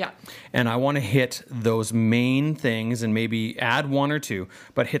about. Yeah. And I want to hit those main things and maybe add 1 or 2,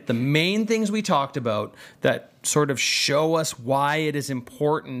 but hit the main things we talked about that sort of show us why it is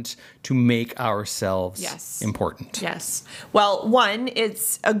important to make ourselves important. Yes. Well, 1,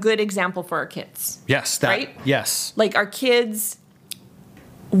 it's a good example for our kids. Yes. Right? Yes. Like our kids,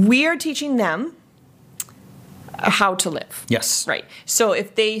 we are teaching them how to live. Yes. Right. So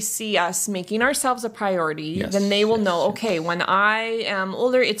if they see us making ourselves a priority, then they will know, okay, when I am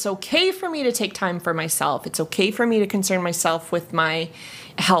older, it's okay for me to take time for myself. It's okay for me to concern myself with my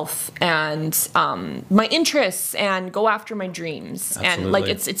health and my interests and go after my dreams. Absolutely. And like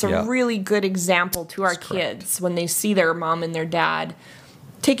it's a really good example to our kids when they see their mom and their dad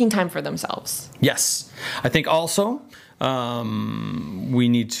taking time for themselves. Yes. I think also we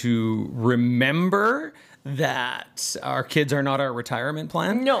need to remember that our kids are not our retirement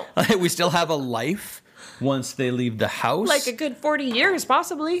plan. No. We still have a life once they leave the house. Like a good 40 years,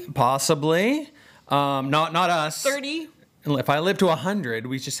 possibly. Possibly. Not us. 30. If I live to 100,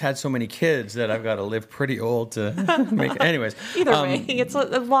 we just had so many kids that I've got to live pretty old to make it. Anyways. Either way, it's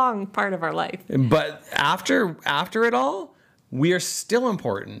a long part of our life. But after it all, we are still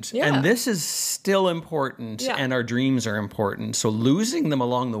important. Yeah. And this is still important. Yeah. And our dreams are important. So losing them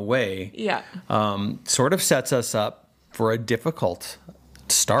along the way sort of sets us up for a difficult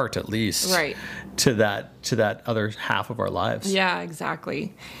start, at least. Right. To that other half of our lives. Yeah,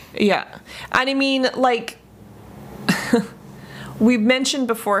 exactly. Yeah. And I mean, like, we've mentioned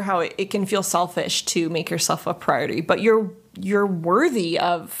before how it can feel selfish to make yourself a priority, but you're worthy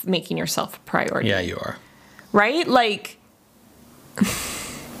of making yourself a priority. Yeah, you are. Right? Like,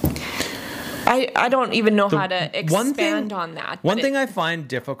 I don't even know how to expand on that. One thing I find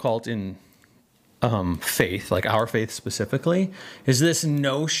difficult in faith, like our faith specifically, is this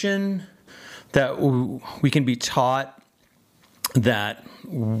notion that we can be taught that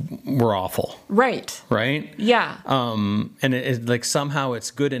we're awful. Right. Right? Yeah. And it like somehow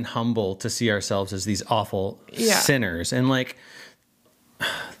it's good and humble to see ourselves as these awful sinners. And like,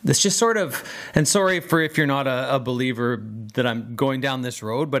 this just sort of, and sorry for if you're not a believer that I'm going down this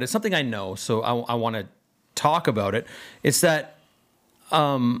road, but it's something I know, so I want to talk about it. It's that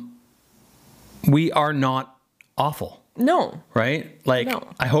we are not awful. No. Right? Like, No.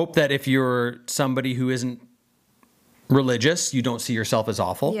 I hope that if you're somebody who isn't religious, you don't see yourself as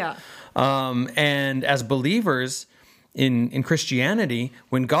awful. Yeah. And as believers in Christianity,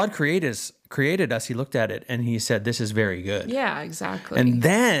 when God created us, he looked at it and he said, this is very good. Yeah, exactly. And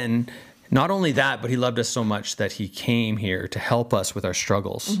then not only that, but he loved us so much that he came here to help us with our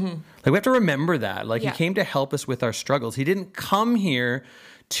struggles. Like, we have to remember that. Like, he came to help us with our struggles. He didn't come here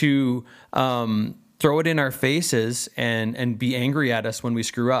to throw it in our faces and be angry at us when we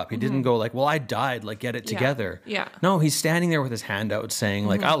screw up. He didn't go like, well, I died, like, get it together. Yeah. No, he's standing there with his hand out saying,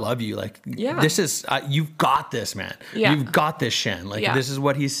 like, I love you. Like, this is, you've got this, man. Yeah. You've got this, Shen. Like, this is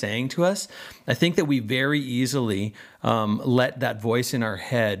what he's saying to us. I think that we very easily let that voice in our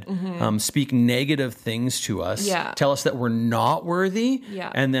head speak negative things to us, tell us that we're not worthy.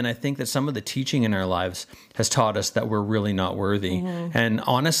 Yeah. And then I think that some of the teaching in our lives has taught us that we're really not worthy. And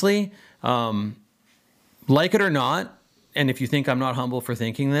honestly, like it or not, and if you think I'm not humble for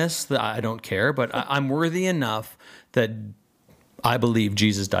thinking this, I don't care, but I'm worthy enough that I believe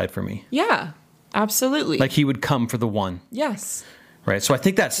Jesus died for me. Yeah, absolutely. Like, he would come for the one. Yes. Right. So I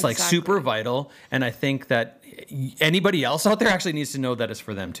think that's like super vital. And I think that anybody else out there actually needs to know that it's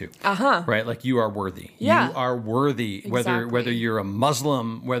for them too. Right. Like, you are worthy. Yeah. You are worthy. Whether you're a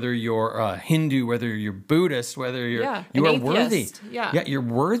Muslim, whether you're a Hindu, whether you're Buddhist, whether you are worthy. Yeah. Yeah. You're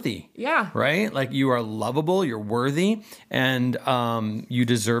worthy. Yeah. Right. Like, you are lovable. You're worthy. And you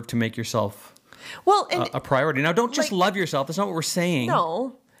deserve to make yourself a priority. Now, don't just love yourself. That's not what we're saying.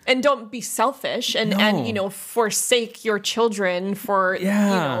 No. And don't be selfish and, forsake your children for,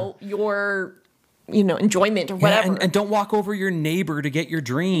 your, enjoyment or whatever. And don't walk over your neighbor to get your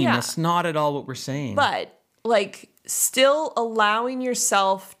dream. Yeah. That's not at all what we're saying. But still allowing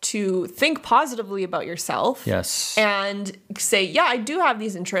yourself to think positively about yourself. Yes. And say, yeah, I do have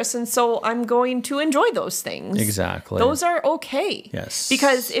these interests. And so I'm going to enjoy those things. Exactly. Those are okay. Yes.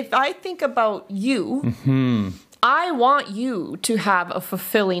 Because if I think about you, I want you to have a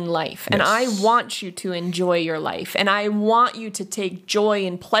fulfilling life, and I want you to enjoy your life, and I want you to take joy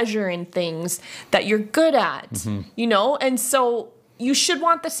and pleasure in things that you're good at, and so you should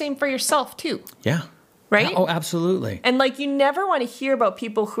want the same for yourself too. Yeah. Right? Oh, absolutely. And you never want to hear about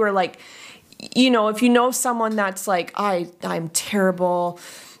people who are if you know someone that's I'm terrible,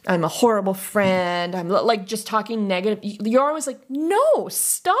 I'm a horrible friend, I'm just talking negative. You're always no,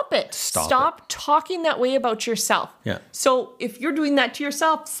 stop it. Stop talking that way about yourself. Yeah. So if you're doing that to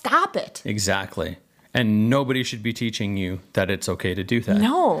yourself, stop it. Exactly. And nobody should be teaching you that it's okay to do that.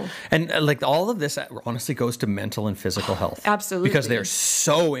 No. And all of this honestly goes to mental and physical health. Absolutely. Because they're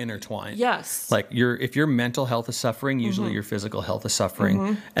so intertwined. Yes. If your mental health is suffering, usually your physical health is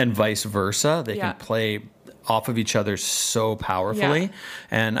suffering, and vice versa. They can play off of each other so powerfully. Yeah.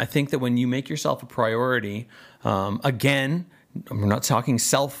 And I think that when you make yourself a priority, again, we're not talking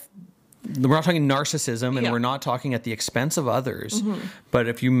narcissism, and we're not talking at the expense of others. But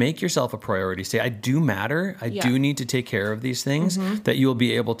if you make yourself a priority, say, I do matter, I do need to take care of these things, that you'll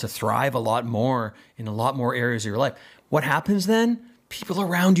be able to thrive a lot more in a lot more areas of your life. What happens then? People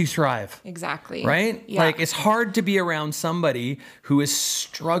around you thrive. Exactly. Right? Yeah. It's hard to be around somebody who is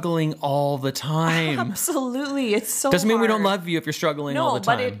struggling all the time. Absolutely. It's so Doesn't mean we don't hard. love you if you're struggling all the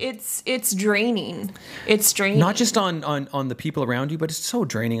time. No, but it's draining. It's draining. Not just on the people around you, but it's so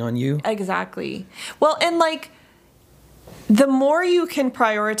draining on you. Exactly. Well, and the more you can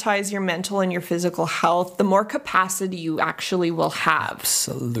prioritize your mental and your physical health, the more capacity you actually will have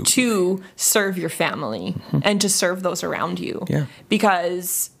Absolutely. to serve your family and to serve those around you. Yeah.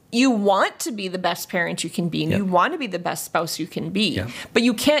 Because you want to be the best parent you can be, and you want to be the best spouse you can be. Yeah. But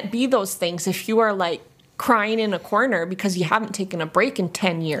you can't be those things if you are crying in a corner because you haven't taken a break in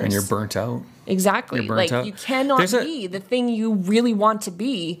 10 years. And you're burnt out. Exactly. You're burnt out. You cannot be the thing you really want to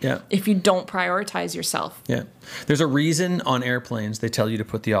be if you don't prioritize yourself. Yeah. There's a reason on airplanes they tell you to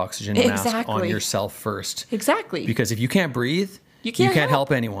put the oxygen mask on yourself first. Exactly. Because if you can't breathe, you can't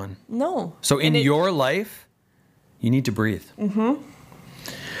help anyone. No. So in your life, you need to breathe.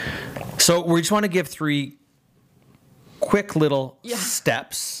 So we just want to give 3 quick little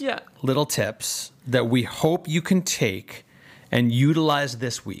steps, little tips that we hope you can take and utilize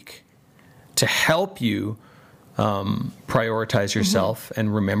this week to help you prioritize yourself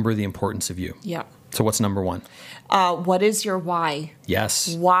and remember the importance of you. Yeah. So what's number 1? What is your why?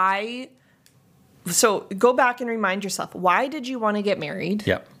 Yes. Why? So go back and remind yourself, why did you want to get married?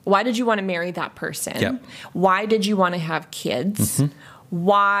 Yep. Why did you want to marry that person? Yep. Why did you want to have kids?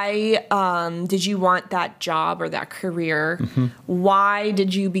 Why did you want that job or that career? Why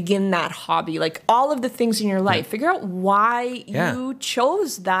did you begin that hobby? All of the things in your life. Figure out why you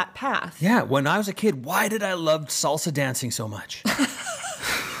chose that path. Yeah. When I was a kid, why did I love salsa dancing so much?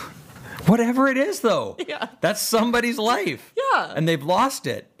 Whatever it is, though. Yeah. That's somebody's life. Yeah. And they've lost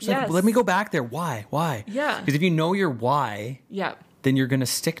it. So let me go back there. Why? Yeah. Because if you know your why, then you're going to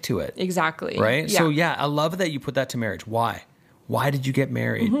stick to it. Exactly. Right? Yeah. So, I love that you put that to marriage. Why? Why did you get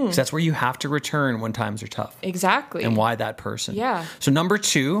married? Because that's where you have to return when times are tough. Exactly. And why that person. Yeah. So number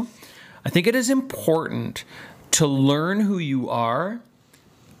 2, I think it is important to learn who you are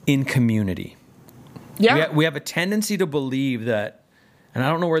in community. Yeah. We have a tendency to believe that, and I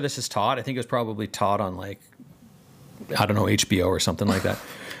don't know where this is taught. I think it was probably taught on HBO or something like that.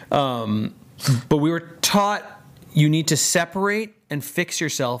 But we were taught you need to separate and fix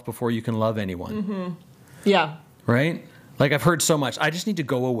yourself before you can love anyone. Yeah. Right? I've heard so much. I just need to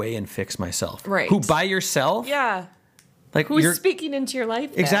go away and fix myself. Right. Who by yourself? Yeah. Who's speaking into your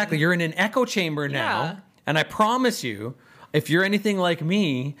life then? Exactly. You're in an echo chamber now. Yeah. And I promise you, if you're anything like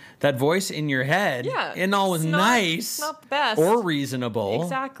me, that voice in your head isn't always nice not the best. or reasonable.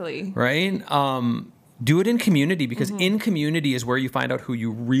 Exactly. Right? Do it in community, because in community is where you find out who you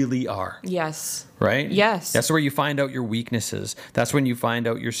really are. Yes. Right? Yes. That's where you find out your weaknesses. That's when you find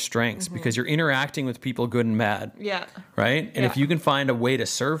out your strengths, because you're interacting with people good and bad. Yeah. Right? And if you can find a way to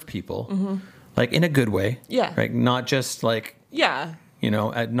serve people, in a good way. Yeah. Right? Not just not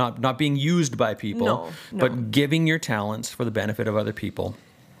being used by people, No. but giving your talents for the benefit of other people,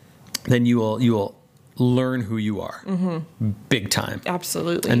 then you will learn who you are. Big time.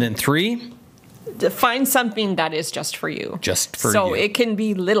 Absolutely. And then 3, find something that is just for you. Just for so you. it can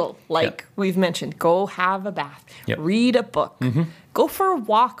be little, like we've mentioned. Go have a bath. Yep. Read a book. Go for a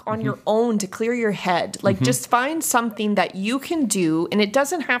walk on your own to clear your head. Like just find something that you can do, and it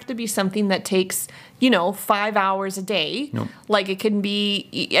doesn't have to be something that takes 5 hours a day. Nope. Like it can be,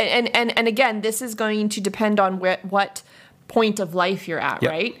 and again, this is going to depend on what point of life you're at,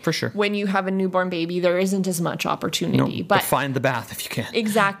 Yep, right? for sure. When you have a newborn baby, there isn't as much opportunity. No, but find the bath if you can.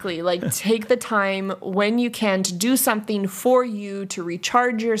 Exactly. Like take the time when you can to do something for you, to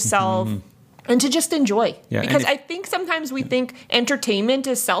recharge yourself and to just enjoy. Yeah, because I think sometimes we think entertainment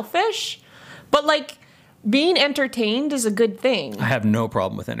is selfish, but like being entertained is a good thing. I have no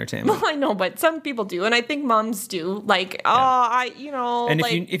problem with entertainment. I know, but some people do, and I think moms do. Like, And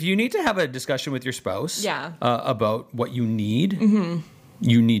like, if you need to have a discussion with your spouse, Yeah. About what you need,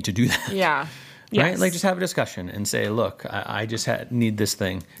 you need to do that. yeah. Right? Yes. Like just have a discussion and say, look, I just need this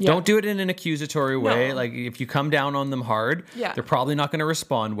thing. Yeah. Don't do it in an accusatory way. No. Like if you come down on them hard, Yeah. they're probably not going to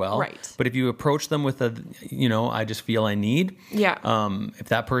respond well. Right. But if you approach them with I just feel I need. Yeah. If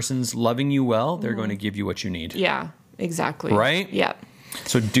that person's loving you well, they're going to give you what you need. Yeah, exactly. Right? Yeah.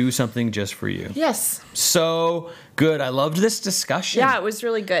 So do something just for you. Yes. So good. I loved this discussion. Yeah, it was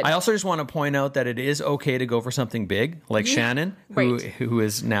really good. I also just want to point out that it is okay to go for something big, like Shannon, right. who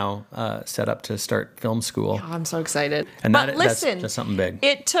is now set up to start film school. Oh, I'm so excited. And but that's listen, something big.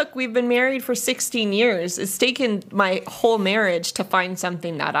 We've been married for 16 years. It's taken my whole marriage to find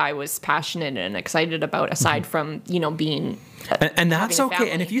something that I was passionate and excited about, aside from, being. And that's having a okay.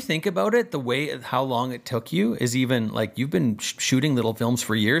 And family. if you think about it, how long it took you is even like you've been shooting little films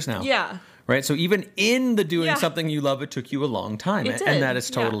for years now. Yeah. Right. So even in the doing Yeah. something you love, it took you a long time. It did. And that is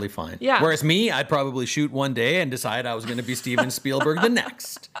Yeah. totally fine. Yeah. Whereas me, I'd probably shoot one day and decide I was going to be Steven Spielberg the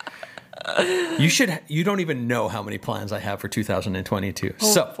next. You don't even know how many plans I have for 2022. Oh,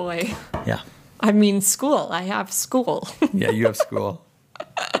 So, boy. yeah. I mean, school. I have school. Yeah, you have school.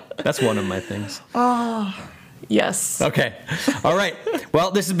 That's one of my things. Yes. Okay. All right.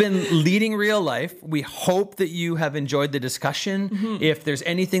 Well, this has been Leading Real Life. We hope that you have enjoyed the discussion. If there's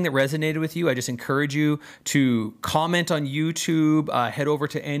anything that resonated with you, I just encourage you to comment on YouTube, head over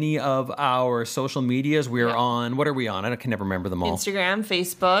to any of our social medias. We're on, what are we on? I can never remember them all. Instagram,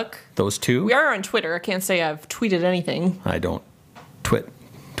 Facebook. Those two? We are on Twitter. I can't say I've tweeted anything. I don't tweet.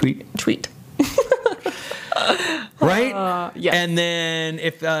 Tweet. Right? yes. And then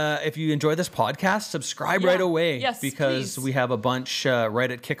if you enjoy this podcast, subscribe right away. Yes, because please. we have a bunch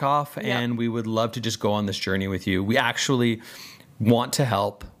right at kickoff, and we would love to just go on this journey with you. We actually want to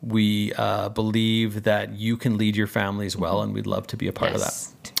help. We believe that you can lead your family as well, and we'd love to be a part of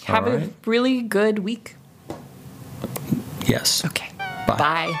that. Have All a right? really good week. Yes. Okay. Bye.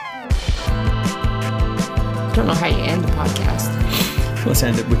 Bye. I don't know how you end the podcast. Let's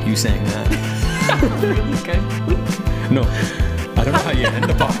end it with you saying that. Really good. No, I don't know how you end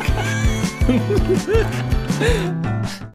the podcast.